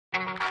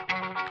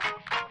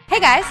Hey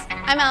guys,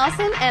 I'm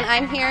Allison and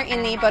I'm here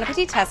in the Bon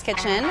Appétit test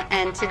kitchen,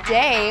 and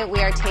today we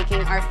are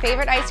taking our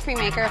favorite ice cream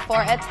maker for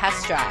a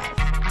test drive.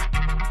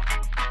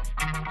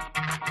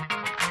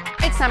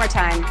 It's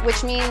summertime,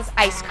 which means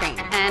ice cream,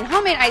 and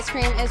homemade ice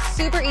cream is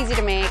super easy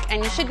to make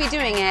and you should be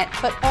doing it,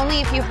 but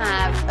only if you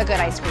have a good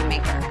ice cream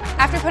maker.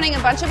 After putting a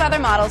bunch of other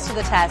models to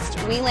the test,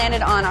 we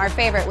landed on our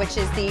favorite, which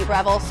is the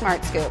Revel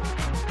Smart Scoop.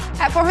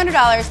 At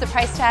 $400, the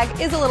price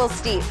tag is a little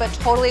steep, but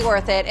totally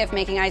worth it if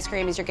making ice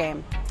cream is your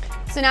game.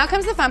 So now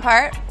comes the fun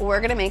part. We're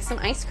gonna make some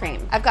ice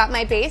cream. I've got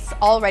my base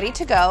all ready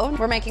to go.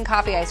 We're making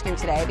coffee ice cream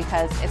today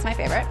because it's my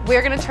favorite.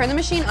 We're gonna turn the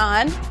machine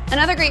on.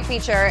 Another great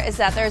feature is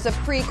that there's a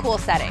pre-cool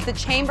setting. The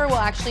chamber will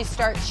actually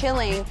start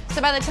chilling, so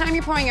by the time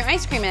you're pouring your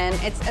ice cream in,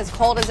 it's as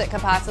cold as it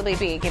could possibly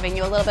be, giving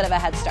you a little bit of a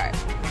head start.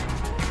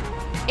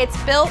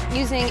 It's built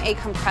using a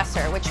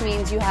compressor, which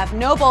means you have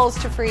no bowls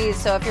to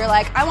freeze, so if you're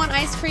like, I want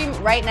ice cream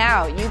right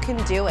now, you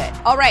can do it.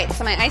 All right,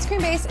 so my ice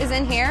cream base is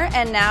in here,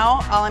 and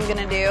now all I'm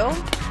gonna do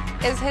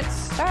is hit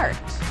start.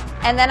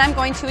 And then I'm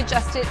going to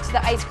adjust it to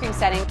the ice cream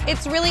setting.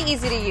 It's really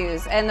easy to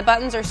use and the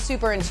buttons are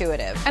super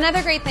intuitive.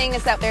 Another great thing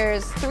is that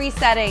there's 3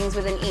 settings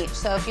within each.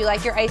 So if you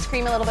like your ice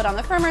cream a little bit on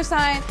the firmer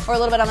side or a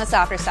little bit on the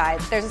softer side,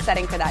 there's a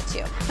setting for that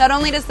too. Not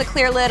only does the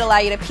clear lid allow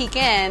you to peek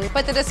in,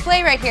 but the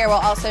display right here will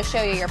also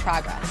show you your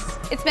progress.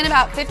 It's been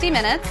about 50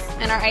 minutes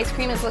and our ice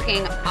cream is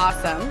looking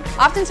awesome.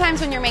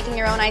 Oftentimes when you're making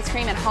your own ice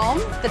cream at home,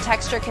 the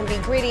texture can be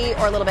gritty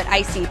or a little bit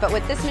icy, but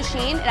with this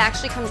machine, it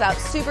actually comes out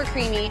super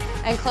creamy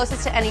and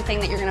closest to anything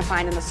that you're gonna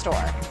find in the store.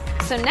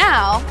 So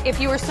now,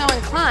 if you were so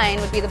inclined,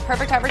 would be the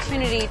perfect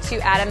opportunity to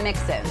add a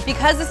mix-in.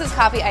 Because this is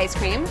coffee ice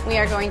cream, we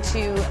are going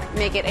to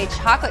make it a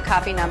chocolate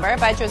coffee number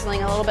by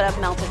drizzling a little bit of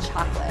melted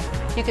chocolate.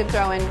 You can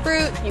throw in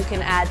fruit, you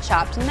can add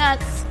chopped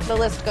nuts, the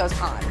list goes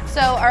on.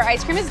 So our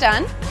ice cream is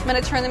done. I'm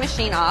gonna turn the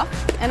machine off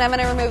and I'm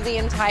gonna remove the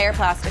entire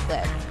plastic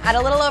lid. At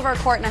a little over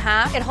 1.5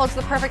 quarts, it holds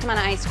the perfect amount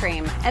of ice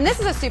cream. And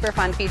this is a super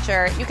fun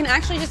feature. You can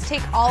actually just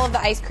take all of the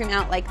ice cream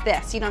out like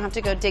this. You don't have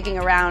to go digging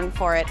around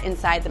for it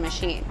inside the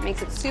machine. It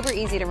makes it super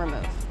easy to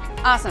remove.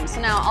 Awesome,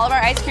 so now all of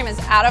our ice cream is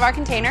out of our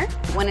container.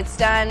 When it's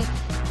done,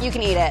 you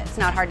can eat it. It's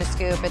not hard to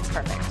scoop, it's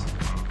perfect.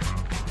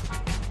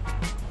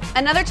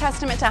 Another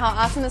testament to how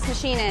awesome this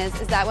machine is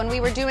that when we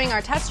were doing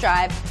our test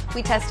drive,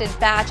 we tested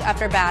batch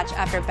after batch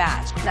after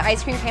batch. The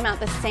ice cream came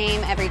out the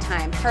same every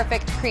time.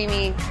 Perfect,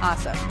 creamy,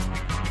 awesome.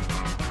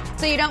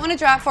 So you don't want to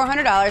drop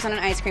 $400 on an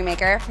ice cream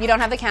maker. You don't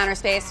have the counter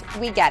space.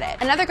 We get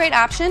it. Another great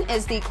option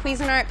is the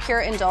Cuisinart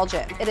Pure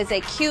Indulgent. It is a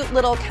cute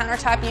little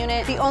countertop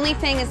unit. The only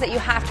thing is that you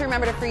have to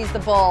remember to freeze the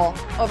bowl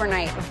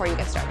overnight before you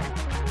get started.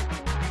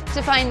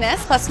 To find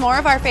this, plus more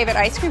of our favorite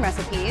ice cream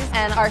recipes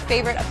and our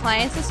favorite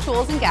appliances,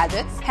 tools, and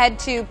gadgets, head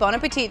to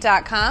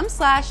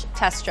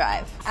bonappetit.com/test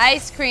drive.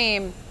 Ice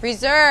cream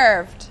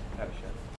reserved.